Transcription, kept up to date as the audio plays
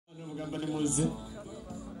Mugamba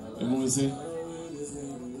nimuze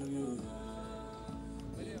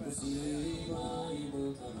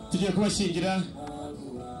tugiye kubashingira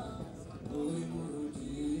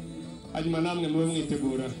hanyuma namwe mube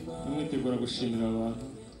mwitegura gushimira abantu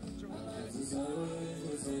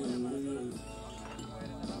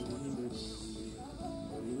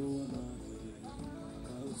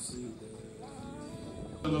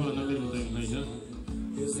abana bari mudahimanya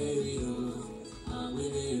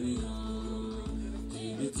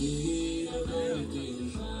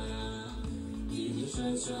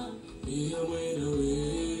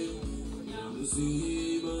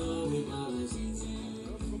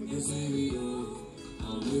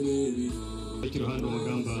ikiruhande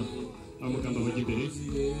umugamba bajya imbere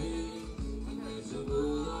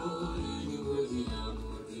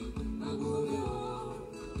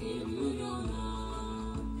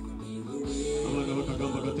abana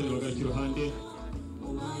bakagamba gatari bagara ikiruhande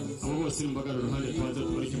abo bose mbagara uruhande tubanza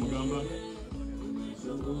tubarike mugamba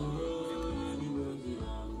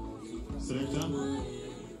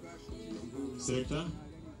Selector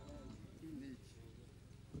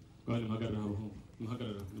Bani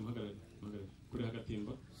muhagarara kuri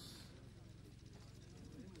hagatimba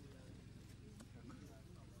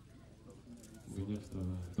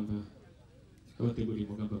abateguriye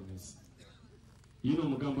umugamba mwiza iyi ni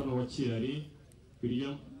umugamba no wa Kirari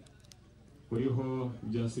William uriho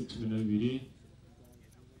ibyasi 12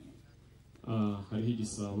 hariho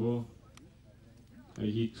igisabo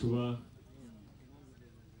hariho icuba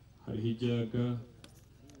hariho ijyaga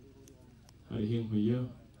hariho inkuya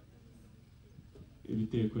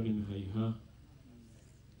ibiteko n'imihayiha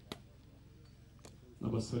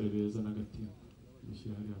n'abasore beza n'agatimba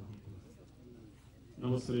mushyira hariya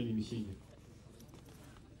n'abasore n'imishyingiro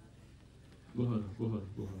buhoro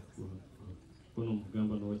kuno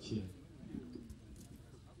umugamba no wa Kirari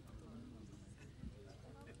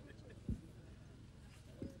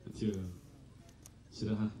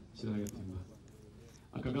shyira agatimba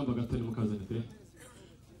akagamba gato ni mukazane pe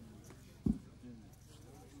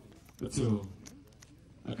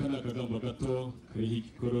aka ni akagamba gato kariho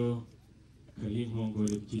igikoro kariho inkongoro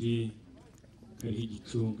ebyiri kariho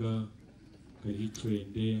igicunga kariho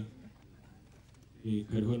icwende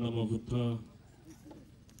kariho n'amavuta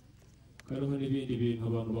kariho n'ibindi bintu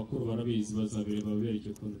abantu bakuru barabizi bazabireba babereke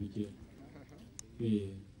ukuntu bigenda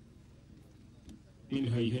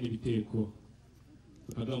n'imihayihe n'ibiteko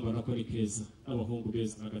akagamba nako ni keza n'abahungu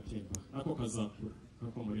beza n'agatemba nako kazakura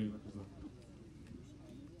nako mureba kazakura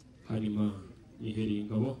hanyuma yihereye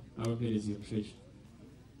ingabo abampereza iyo msheshe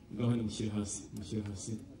ngaho ni mushyire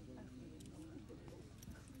hasi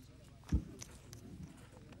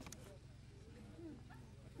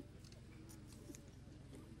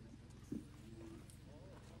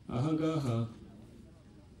ahangaha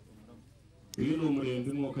uyu ni umurembe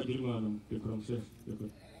umwuka agira imana rekura mushefe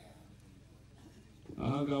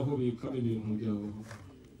ahangaha ho bikamo ibintu byawe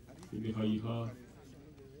imihayiha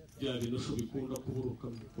bya bintu bikunda kuburuka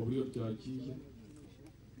mu buryo byagiye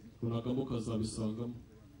runagamo kazabisangamo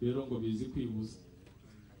rero ngo bizi kwibuza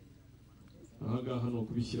ahangaha ni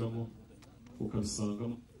ukubishyiramo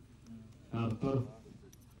ukabisangamo nta rutaro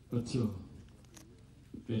batyo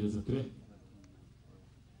bereza ture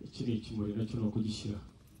iki ni ikimuri nacyo ni ukugishyira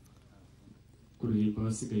kuruhimba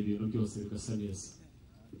hasigaye ibintu byose bigasa neza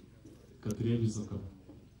katurebe izo ngabo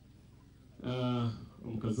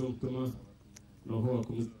umukazi w'umutima naho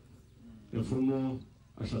wakomeza yafumo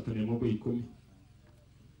ashataniyemo ngo 10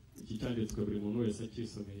 iki cyanditswe buri muntu wese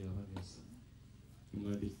akisomeye yaba neza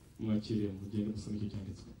mwakiriye mugende gusoma iki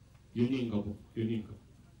cyanditswe iyo ni ingabo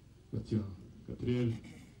batyo katurebe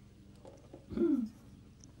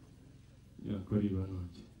yakora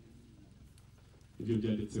ibanonge ibyo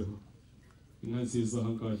byanditseho inka nziza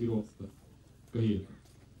ahangaha irofa gahira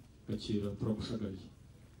gakira turagushagariye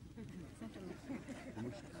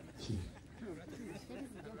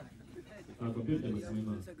ntabwo mbibye amazina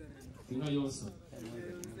y'Imana inka yose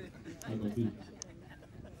ntabwo mbibye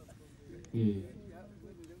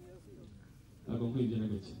ntabwo nkwibye na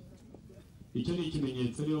gake icyo ni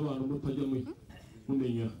ikimenyetso niyo abantu mutajya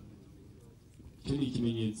mumenya icyo ni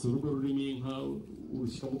ikimenyetso urugo rurimo inka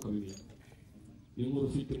urushyiramo ukabimenya ni nk'uru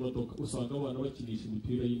ufite imodoka usanga abana bakinisha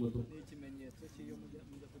imipira y'imodoka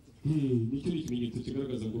nicyo ni ikimenyetso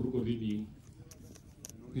kigaragaza ngo urugo rurimo inka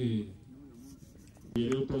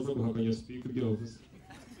rero utaza guhakanya speak ibyo wavuze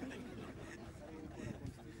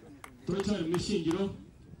turacyari mu ishyingiro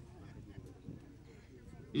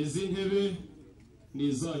izi ntebe ni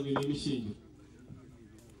izanyu ni imishyingiro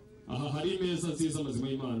aha hari imeza nziza amazima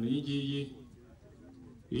y'Imana iyi ngiyi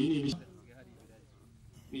iyi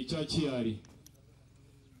ni icya Kirari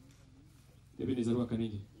Ebeneza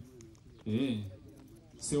Rwakanigi.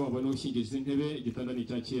 Se wabona ushingije intebe igitanda ni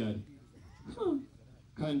cya kiyari.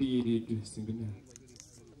 Kandi yiri singana.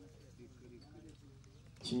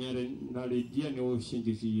 Kinyare na regia ni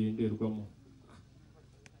ushingije yenderwamo.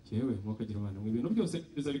 Yewe mukagira abantu mu bintu byose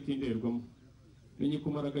bizari kinderwamo. Menye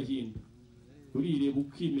kumara gahinda. Urireba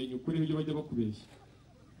ukimenya ukuri ibyo bajya bakubeshya.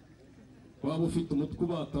 Waba ufite umutwe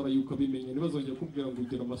ubataraye ukabimenya ntibazongera kubwira ngo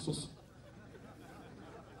ugira amasoso.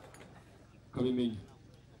 Kabimenya.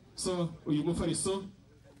 So uyu mufariso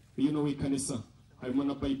uyu no wikanisa harimo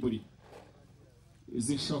na Bible.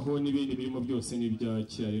 Izishaho n'ibindi birimo byose n'ibya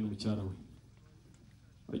cyari n'umucyara we.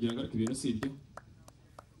 Agira ngo ibintu si ibyo.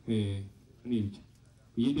 Nibyo.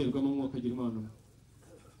 Yinderwamo umwuka agira Imana.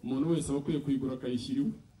 Umuntu wese abakwiye kuyigura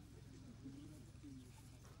akayishyiriwe.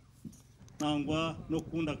 Nangwa no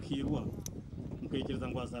kunda kirwa mukekereza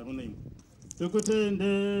ngo azarune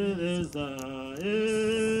tukutendereza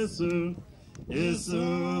Yesu Yesu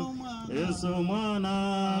Yesu mwana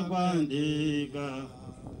gwandiga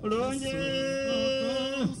longe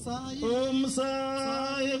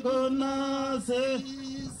umusaye gonase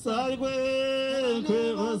saigwe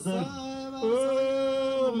kwebaza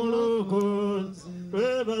muluko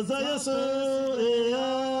kwebaza Yesu ya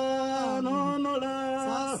nonola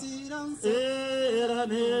era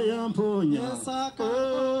ne yamponya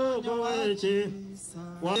gowechi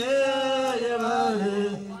wa yebale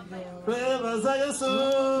kwebaza Yesu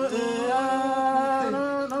ya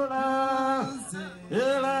nonola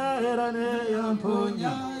era ne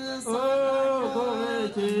yamponya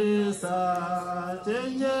gowechi sa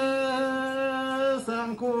chenye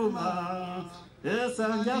sankuma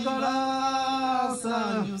esanjakala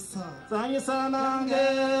sanyisanange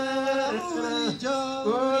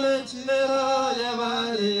olechero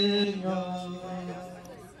yabalinyo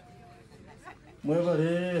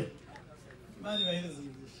mwebale bali bahereza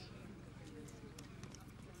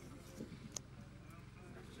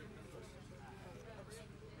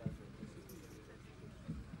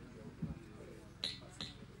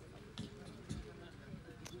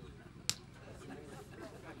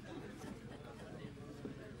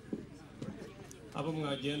abo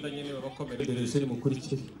mwagenda nyine babakomerereje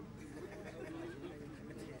mukurikire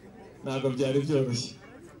ntabwo byari byoroshye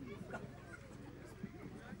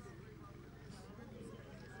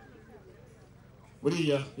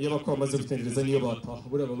buriya iyo bakora bamaze gutendereza niyo bataha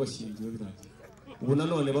buriya babashyingiwe birangiye ubu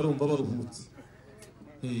nanone barumva baruhutse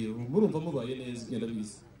murumva mubaye neza igenda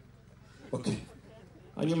biza okay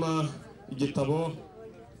hanyuma igitabo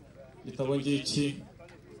ngiki.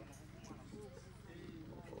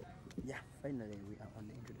 Finally, we are on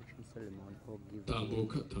the introduction ceremony or giveaway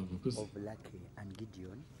of Lucky and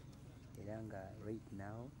Gideon. Elanga right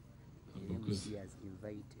now, he has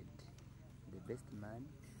invited the best man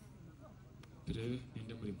and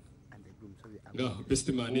the groom. Ngaho best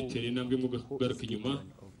man itera intambwe mu garuka inyuma,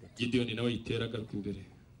 Gideon nawe yitera garuka imbere.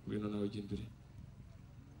 Wino nawe ujya imbere.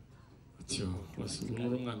 Atyo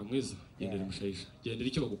wasubura umwana mwiza gendera mushayisha. Gendera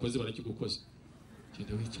icyo bagukoze barakigukoze.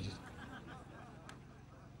 Genda wicirira.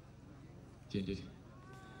 Gendere.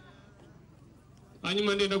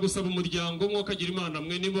 Hanyuma ndenda gusaba umuryango mwokagira Imana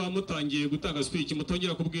mwe niba mutangiye gutanga speech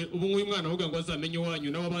mutongera kubwira ubu nguyu mwana avuga ngo azamenye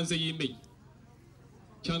wanyu nawe abanze yimenye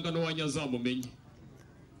cyangwa no wanya azamumenye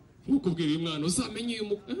ukubwira uyu mwana uzamenye uyu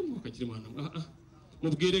mwokagira Imana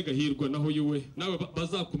mubwire gahirwa naho yuwe nawe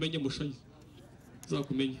bazakumenye mushayi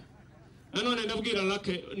zakumenye nanone ndabwira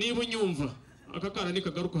Lake niba unyumva akakara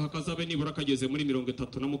nikagaruka hakazabe nibura kageze muri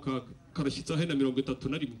 30 na mukaga karashyitsa he na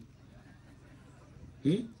 31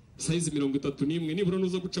 size 31 nibura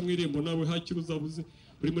nuza guca mu irembo nawe hakiri uzabuze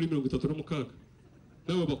uri muri 30 na mukaga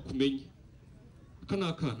nawe bakumenye akana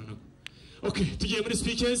nako. Okay, tugiye muri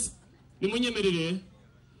speeches nimunyemerere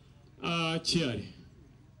cyari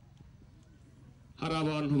hari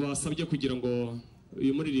abantu basabye kugira ngo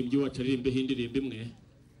uyu muririmbyi wacu aririmbe hindirimbe imwe.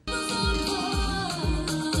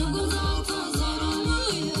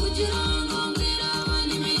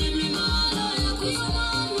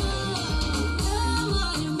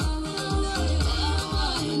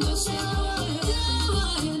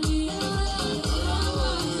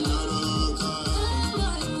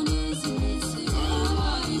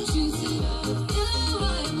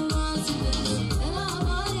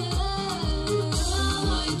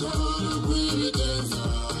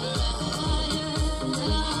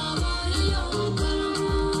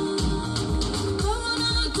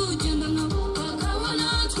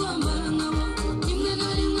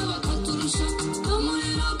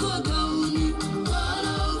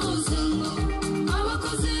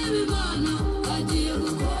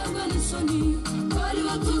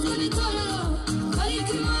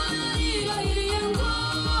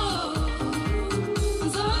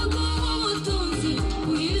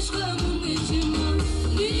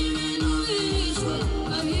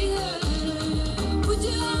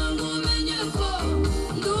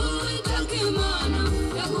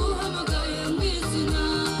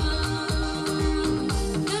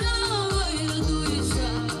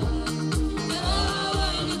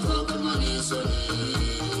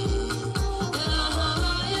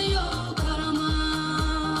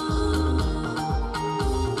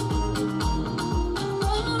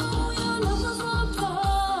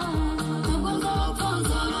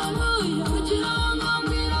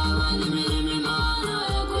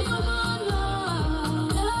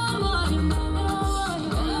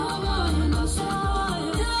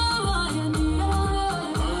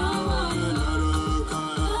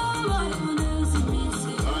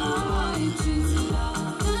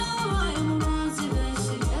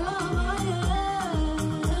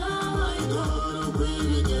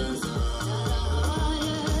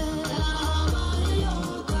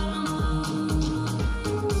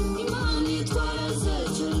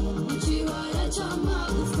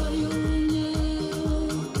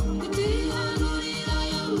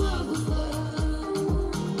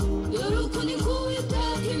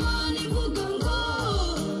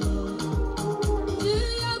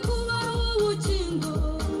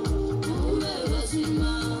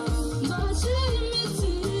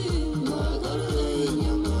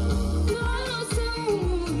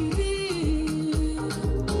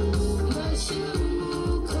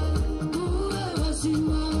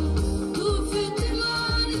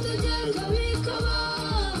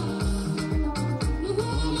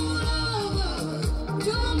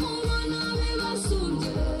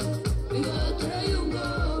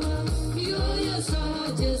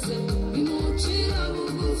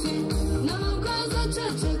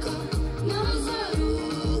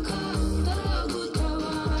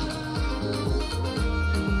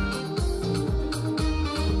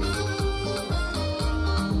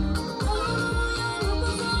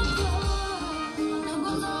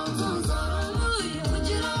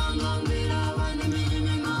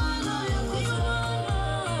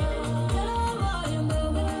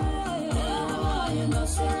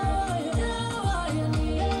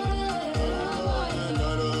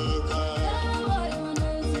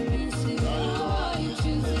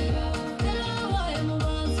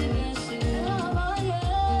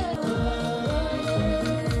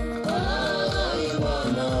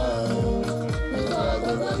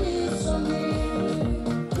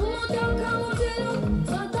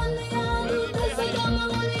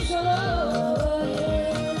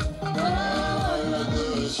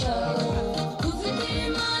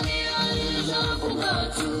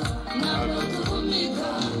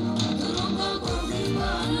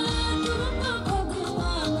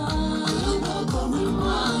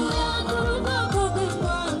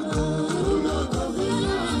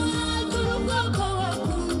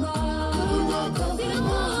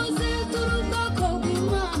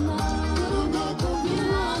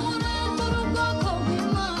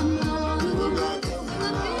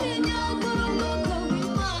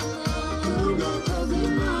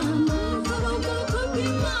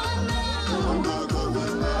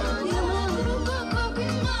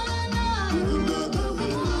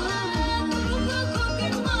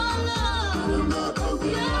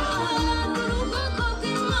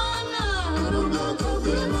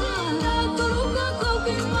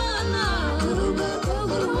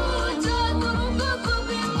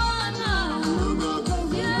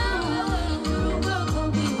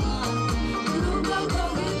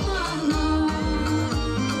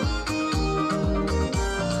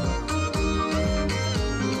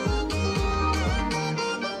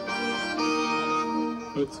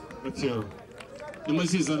 Otyo.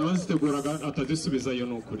 Nimuzizana baziteguraga atazisubizayo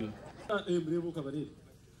nukuri. Muribuka bari.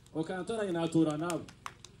 Okantora inatura nabo.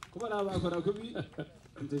 Kuba nabakora kubi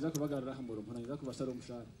ndeza kubagarura hamuro mpananiza kubasara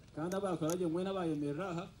umushara. Kandi abakora je mwe nabayemerera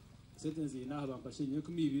aha setenzi naha bampashinye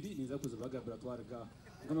ku 2 niza kuzibaga laboratoire ga.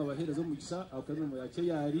 Ngoma baherezo mugisha akabiri mu yake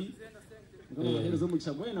yari ngoma baherezo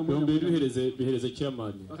mugisha mwe na mwe bihereze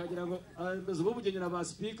chairman. Bakagira ngo abezo bo bugenye na ba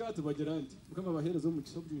speaker tubagira nti ngoma baherezo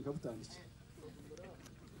mugisha byika butandike.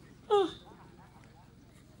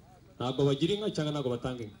 Ntabwo bagira inka cyangwa ntabwo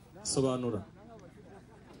batanga inka. Sobanura.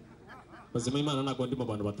 Bazima Imana ntabwo ndimo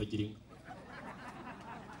abantu batagira inka.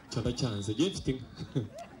 Cyanda cyanze giye mfite inka.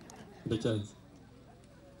 Ndacyanze.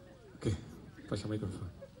 Okay, fasha microphone.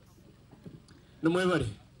 Numwebare.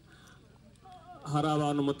 Hari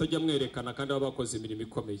abantu mutajya mwerekana kandi baba bakoze imirimo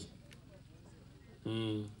ikomeye.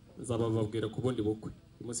 Zabababwira ku bundi bukwe.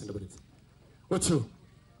 Umunsi ndabaretse. Otyo.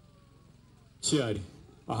 Cyari.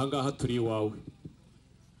 Aha ngaha turi iwawe.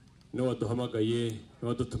 Ni waduhamagaye, ni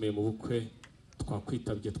wadutumiye mu bukwe,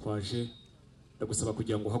 twakwitabye twaje. Ndagusaba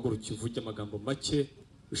kugira ngo uhaguruke uvuge amagambo make,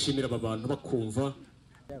 ushimira aba bantu bakumva.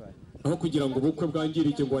 Aho kugira ngo ubukwe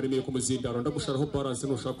bwangirike ngo waremeye ku muzindaro ndagusharaho balance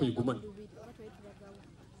nushaka kuyigumana.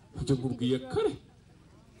 Ujye ngubwiye kare.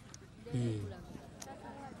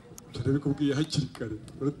 Turi kubwiye hakiri kare,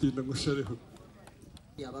 uratinda ngushareho.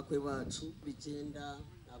 Abakwe bacu bigenda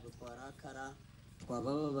ntabwo twarakara,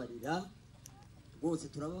 twabababarira. Bose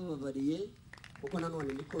turabababariye kuko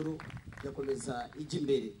nanone mikoro yakomeza ijya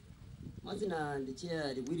imbere. Mazina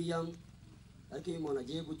ndikiyari William, ariko iyo umuntu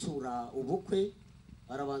agiye gucura ubukwe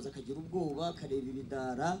arabanza akagira ubwoba akareba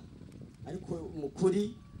ibidara, ariko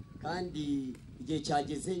umukuri kandi igihe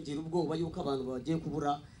cyageze ngira ubwoba yuko abantu bagiye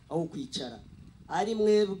kubura aho kwicara. Ari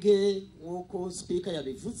mwebwe nk'uko speaker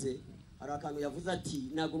yabivuze, hari akantu yavuze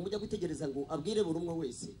ati ntabwo mujya gutegereza ngo abwire buri umwe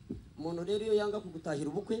wese. Umuntu rero iyo yanga kugutahira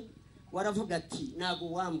ubukwe waravuga ati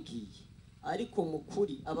ntago wambwiye, ariko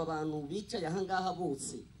mukuri aba bantu bicaye aha ngaha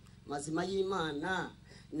bose mazima y'Imana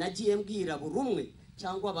nagiye mbwira buri umwe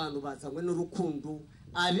cyangwa abantu bazanywe n'urukundo,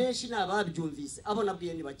 abenshi nababyumvise abo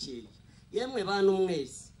nabwiye ni bakeya. Yemwe bantu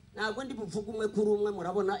mwese ntago ndi buvuga umwe kuri umwe,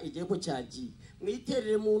 murabona igihe ko cyagiye.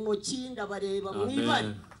 Mwiterere mu ntoki ndabareba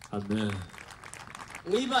mwibare. Amen.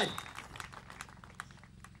 Mwibare.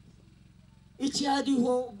 Iki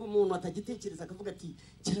hariho ubwo umuntu atagitekereza akavuga ati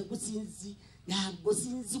cyangwa sinzi, ntabwo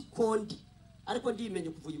sinzi ukondi, ariko ndimenye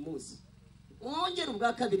kuva uyu munsi. Mwongera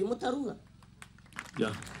ubwa kabiri mutaruha.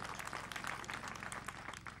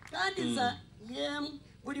 Kandi za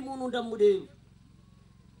buri muntu ndamureba.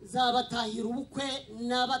 Zabatahira ubukwe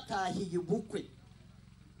n'abatahiye ubukwe.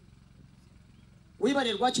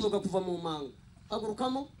 Wibare rwakiboga kuva mu manga.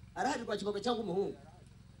 Hagurukamo arahari rwakiboga cyangwa umuhungu.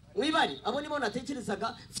 Mwibari abo nibo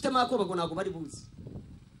natekerezaga mfite makoba ngo nago bari buzi.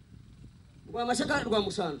 Rwa mashaka rwa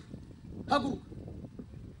mushanda. Haguruka.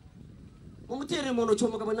 Umutere mu ntoki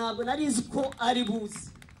umugabo ntabwo narizi ko ari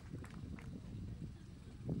buzi.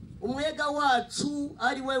 Umwega wacu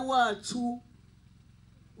ari we wacu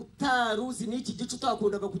utaruzi n'iki gice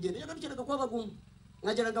utakundaga kugenda. Yagarukiraga kwa bagumba.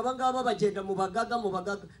 Nkageraga abangaba bagenda mu bagaga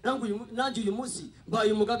nanjye uyu munsi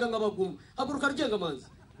mbaye umugaga nk'abagumba. Haguruka rugenga manzi.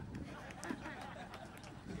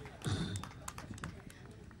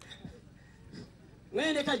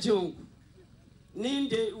 Mwene Kajongo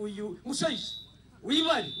ninde uyu mushayishi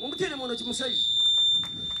wibari mumutere mu ntoki mushayishi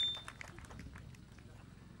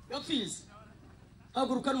Gafizi.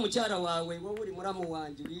 Haguruka n'umucyara wawe wowe uri muramu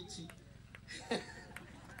wanjye biki.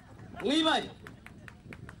 Mwibari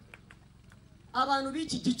abantu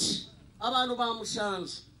biki gici, abantu ba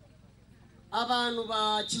Mushanje, abantu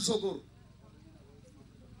ba Kijogoro,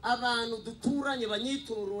 abantu duturanye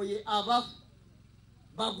banyitoroye aba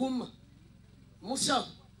baguma Musha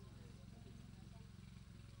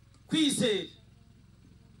Kwizera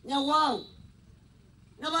Nyawawe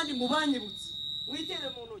n'abandi mubanyibutse mwitere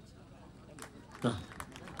mu ntoki.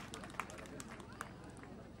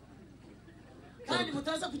 Kandi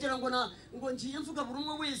mutaza kugira ngo ngiye mvuga buri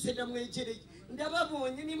umwe wese ndamwegereye.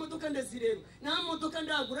 Ndababonye n'imodoka ndazireba, nta modoka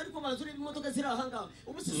ndagura, ariko banzure imodoka ziri aha ngaha.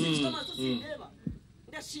 Ubu sisi amaso sindeba.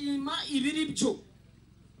 Ndashima ibiri byo.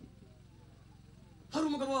 Hari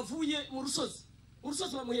umugabo wavuye mu Rusozi.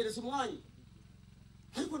 Urusozi bamuhereza umwanya,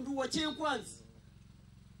 ariko nduwakeye kwanza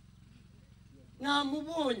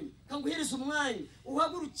namubonye kanguhereza umwanya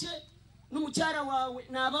uhaguruke n'umucyara wawe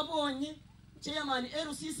nababonye chairman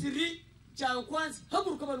LCC cyangwa kwanza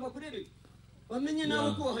haguruka abantu bakurebe bamenye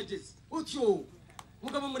nawe ko wahageze. Utyo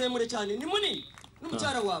mugabo muremure cyane ni munini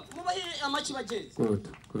n'umucyara wawe mubahe amaki bagenzi. Good.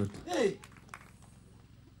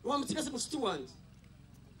 Wamutigase mushiti wanjye.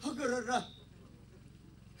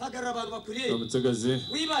 Hagarara abantu bakuriye.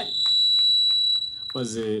 Wibari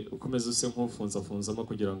maze ukomeze use nk'ufunzafunzamo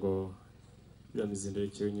kugira ngo ya mizindere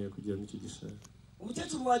cyonye kugira n'icyo gishaka.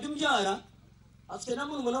 Umukecuru waje umbyara afite na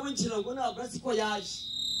murumuna w'injira ngo ntabwo azi ko yaje.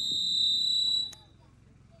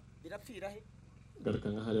 Birapfira he? Garuka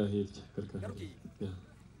nka hariya hirya, garuka.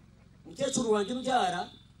 Umukecuru waje umbyara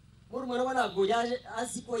murumuna we ntabwo yaje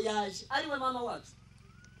azi ko yaje, ari we mama wacu.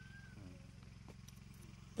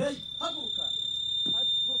 Hey, haguruka.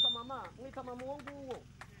 Haguruka mama, mwita mama wo nguwo.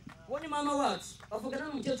 Uwo ni mama wacu, avugana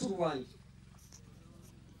n'umukecuru wanjye.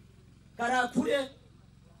 Karakure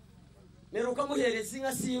meruka muhereza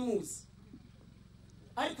inka simuzi.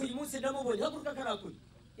 Ariko uyu munsi ndamubonye, haguruka Karakure.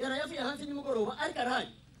 Yarayavuye hanze nimugoroba, ariko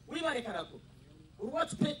arahari. Wibare Karakure.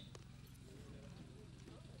 Urwacu pe.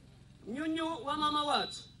 Nyunyu wa mama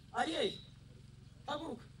wacu, ari hehe?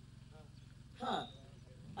 Haguruka. Ha,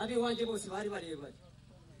 abi wanje bose bari barebare.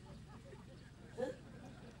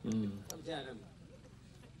 Kabyarama.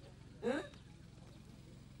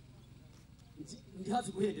 Ndi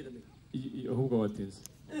hafi guhendera me. Ahubwo wateze.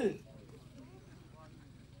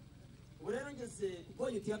 Urero ngeze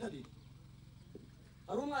kubonye itiya kabiri.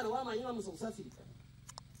 Ari umwana wamanye bamuso gusafirika.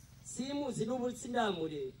 Simuzi n'ubu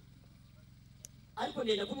sindamure. Ariko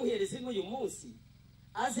ndenda kumuhereza uyu munsi.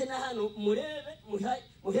 Aze na hano murebe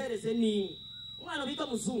muhereze ni. Umwana bita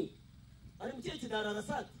Muzungu. Ari mu kiye kidarara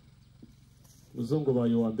sati. Muzungu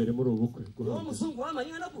baye wa mbere muri ubukwe. Uwo Muzungu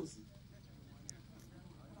wamanye nakuzi.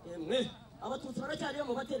 Emwe abatutsi baracyari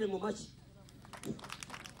mu batere mu maki.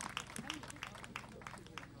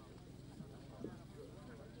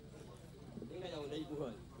 Inga yawe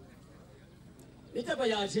ndayiguhaye. Mitego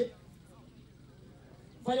yaje.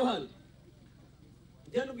 Vayo hano.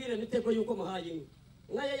 Genda ubwire Mitego yuko muhaye inka.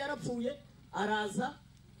 Inka ye yarapfuye araza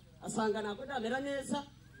asanga ntabwo ndamera neza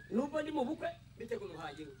nubwo ndi mu bukwe Mitego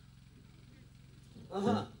muhaye inka.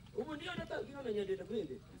 Aha, ubu ndiyo natanga inka menyerera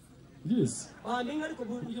kwende. Yes. Ninga ariko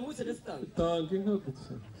uyu munsi ndasitanga. Tanga inka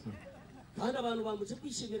gusa. Kandi abantu bambuje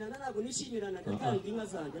kwishimirana ntabwo nishimirana ndatanga inka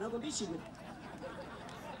zanjye ntabwo mbishimira.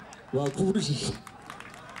 Bakubujije.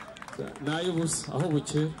 Nayo busa aho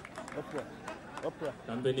buke.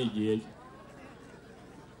 Kambe nigiye.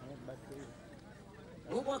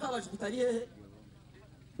 Nuko akabaje kutari hehe.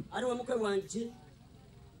 Ari wa mukwe wanje.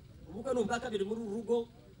 Ubukwe n'ubwa kabiri muri urugo.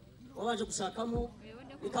 Wabaje gushakamo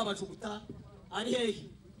ikabaje guta ari hehe.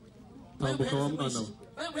 Tambuka wa mwana we.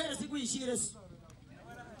 Baguhereza igwishire se.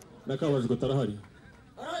 Nakabaje gutarahari.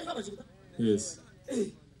 Arahari kabaje guta. Yes.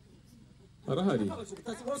 Arahari. Kabaje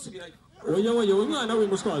guta sibosubirayo. Oya umwana we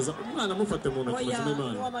mushwaza umwana mufate mu ntoki muzime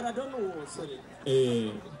imana. Wa Maradona uwo sorry.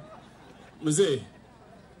 Muzee.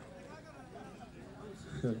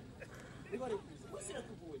 Ibare wasira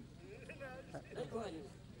tuvuye. Ariko hanyuma.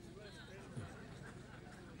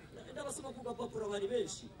 Ndabasoma kuga papuro bari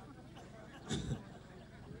benshi.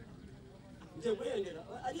 Njengwendera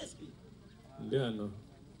ari SP. Ndi hano.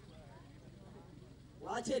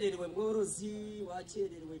 Wakererewe mworozi,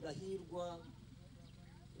 wakererewe Gahirwa.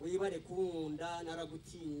 Wibare kunkunda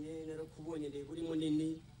naragutinye narakubonye ndebe uri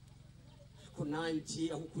munini. Ko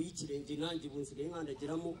nanjye aho kuyikirenge nanjye bunsigaye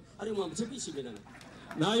nkandagiramo ari mwambuce kwishimirana.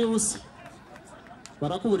 Nayo busa.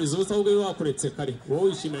 Barakuburiza ubusa ubwo wakuretse kare. Wowe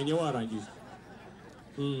wishimanye warangije.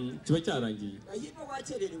 Kiba cyarangiye. Gahirwa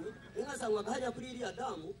wakererewe inka zanywaga hariya kuri iriya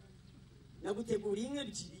damu. Nagutegura inka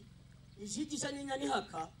ebyiri. Ijigisha n'inya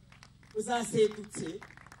nihaka uzasedutse.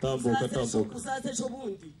 Tambuka. Uzazejo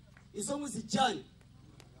bundi. Izo muzijyane.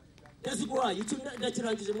 Yaziguhaye icyo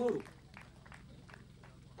ndakirangije mworo.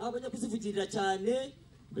 Abanya kuzivugirira cyane.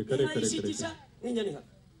 Reka. Ijigisha n'inya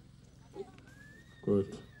nihaka.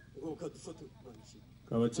 Good. Ngo kadufoto.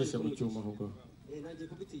 Kabacisha mu cyuma ahubwo. Nanjye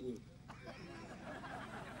kubitinya.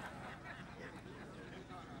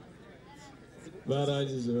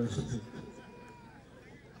 Barangije.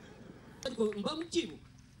 Ariko mba mukibu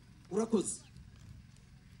urakoze.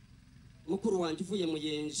 Mukuru wanjye uvuye mu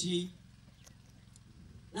Yenji.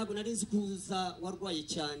 Ntabwo nari nzi kuza warwaye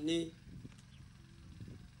cyane.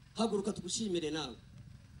 Haguruka tugushimire nawe.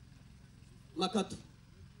 Makato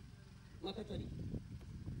ari.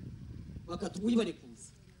 Makato wibare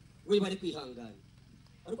kuza. Wibare kwihangana.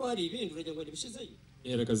 Ariko hari ibindi urege ngo nibishizeyo.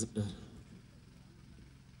 Yerekazidara.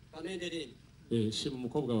 Kanenderene. Shima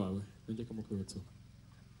umukobwa wawe. Ngiye kumukwibutsa.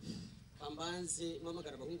 Kambanze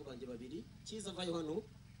mamagara abahungu banjye babiri. Kiza vayo hano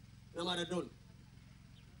na Maradona.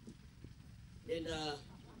 Ndenda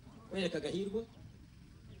wereka Gahirwa.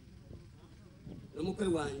 N'umukwe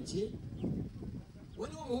wanje.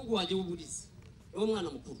 Wani wo muhungu wanje w'uburizi. Niwo mwana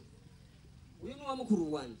mukuru. Uyu ni wa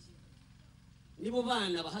mukuru wanje. Nibo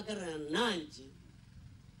bana bahagararana nanjye.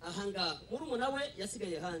 Ahanga murumuna we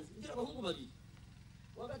yasigaye hanze. Ngira abahungu babiri.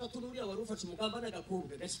 Wa gatatu nuriya wari ufashe umugamba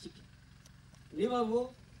n'agakobwa gashikike. niba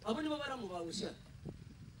bo abo nibo baramubangusha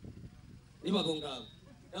niba abo ngabo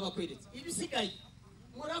n'abakweretse ibisigaye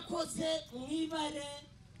murakoze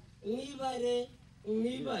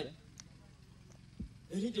mwibare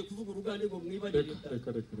ngiye kuvuga uruganda ngo mwibare reka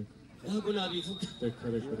ntabwo nabivuga reka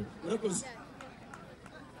murakoze